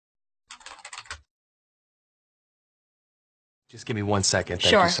Just give me 1 second. Thank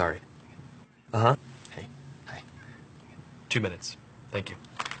Sure. you. Sorry. Uh-huh. Hey. Hi. 2 minutes. Thank you.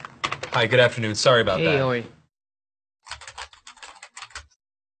 Hi, good afternoon. Sorry about that. Oi.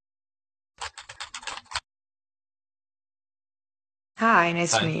 Hi,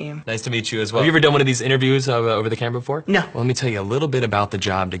 nice to Hi. meet you. Nice to meet you as well. Have you ever done one of these interviews over the camera before? No. Well, let me tell you a little bit about the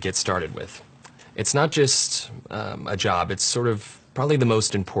job to get started with. It's not just a job. It's sort of probably the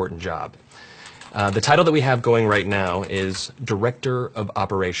most important job. The title that we have going right now is Director of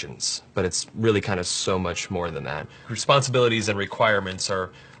Operations, but it's really kind of so much more than that. Responsibilities and requirements are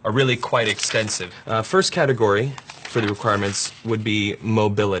really quite extensive. First category for the requirements would be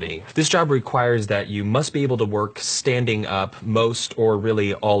mobility. This job requires that you must be able to work standing up most or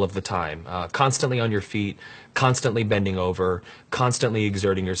really all of the time, constantly on your feet, constantly bending over, constantly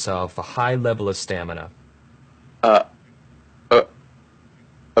exerting yourself, a high level of stamina.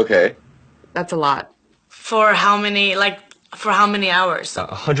 Okay. That's a lot. For how many hours?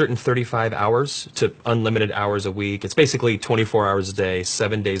 135 hours to unlimited hours a week. It's basically 24 hours a day,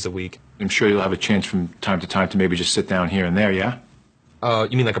 7 days a week. I'm sure you'll have a chance from time to time to maybe just sit down here and there, yeah?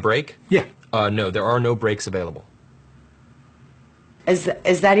 You mean like a break? Yeah. No, there are no breaks available. Is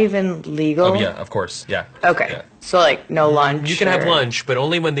that even legal? Oh, yeah, of course, yeah. Okay. Yeah. So like no lunch. You can have or- lunch, but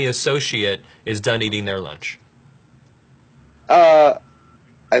only when the associate is done eating their lunch.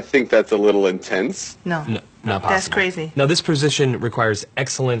 I think that's a little intense. No. No, not possible. That's crazy. Now, this position requires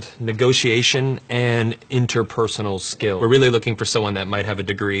excellent negotiation and interpersonal skill. We're really looking for someone that might have a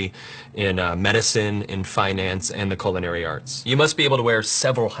degree in medicine, in finance, and the culinary arts. You must be able to wear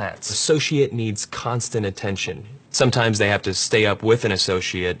several hats. Associate needs constant attention. Sometimes they have to stay up with an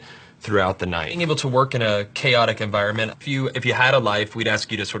associate throughout the night. Being able to work in a chaotic environment, if you had a life, we'd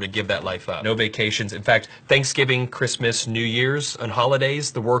ask you to sort of give that life up. No vacations. In fact, Thanksgiving, Christmas, New Year's, and holidays,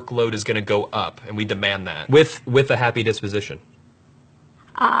 the workload is going to go up, and we demand that with a happy disposition.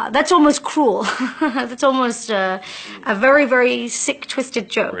 That's almost cruel. That's almost a very, very sick, twisted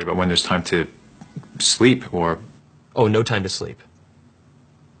joke. But when there's time to sleep or... Oh, no time to sleep.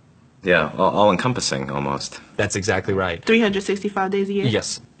 Yeah, all-encompassing almost. That's exactly right. 365 days a year?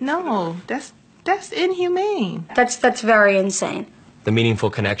 Yes. No, that's inhumane. That's very insane. The meaningful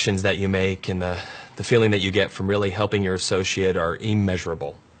connections that you make and the feeling that you get from really helping your associate are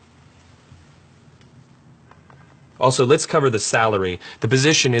immeasurable. Also, let's cover the salary. The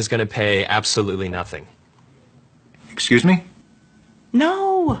position is going to pay absolutely nothing. Excuse me?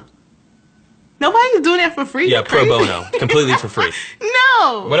 No. Nobody's doing that for free. Yeah, You're pro crazy. bono, completely for free.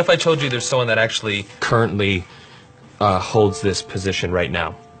 No. What if I told you there's someone that actually currently holds this position right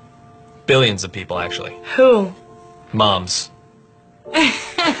now? Billions of people, actually. Who? Moms.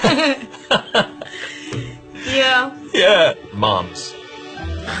 Yeah. Yeah. Moms.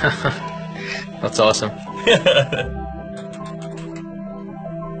 That's awesome.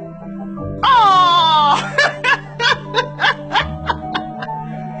 Oh.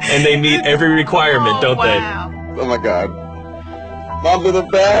 And they meet every requirement, don't wow. Oh my god. Moms are the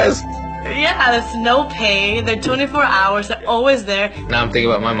best! Yeah, there's no pay. They're 24 hours. They're always there. Now I'm thinking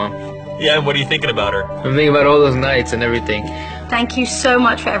about my mom. they? Yeah, and what are you thinking about her? I'm thinking about all those nights and everything. Thank you so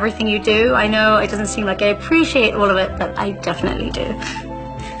much for everything you do. I know it doesn't seem like I appreciate all of it, but I definitely do.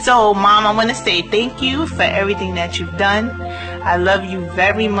 So, Mom, I want to say thank you for everything that you've done. I love you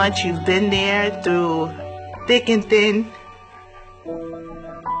very much. You've been there through thick and thin.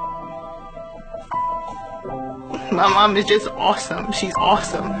 My mom is just awesome. She's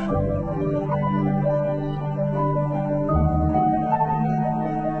awesome.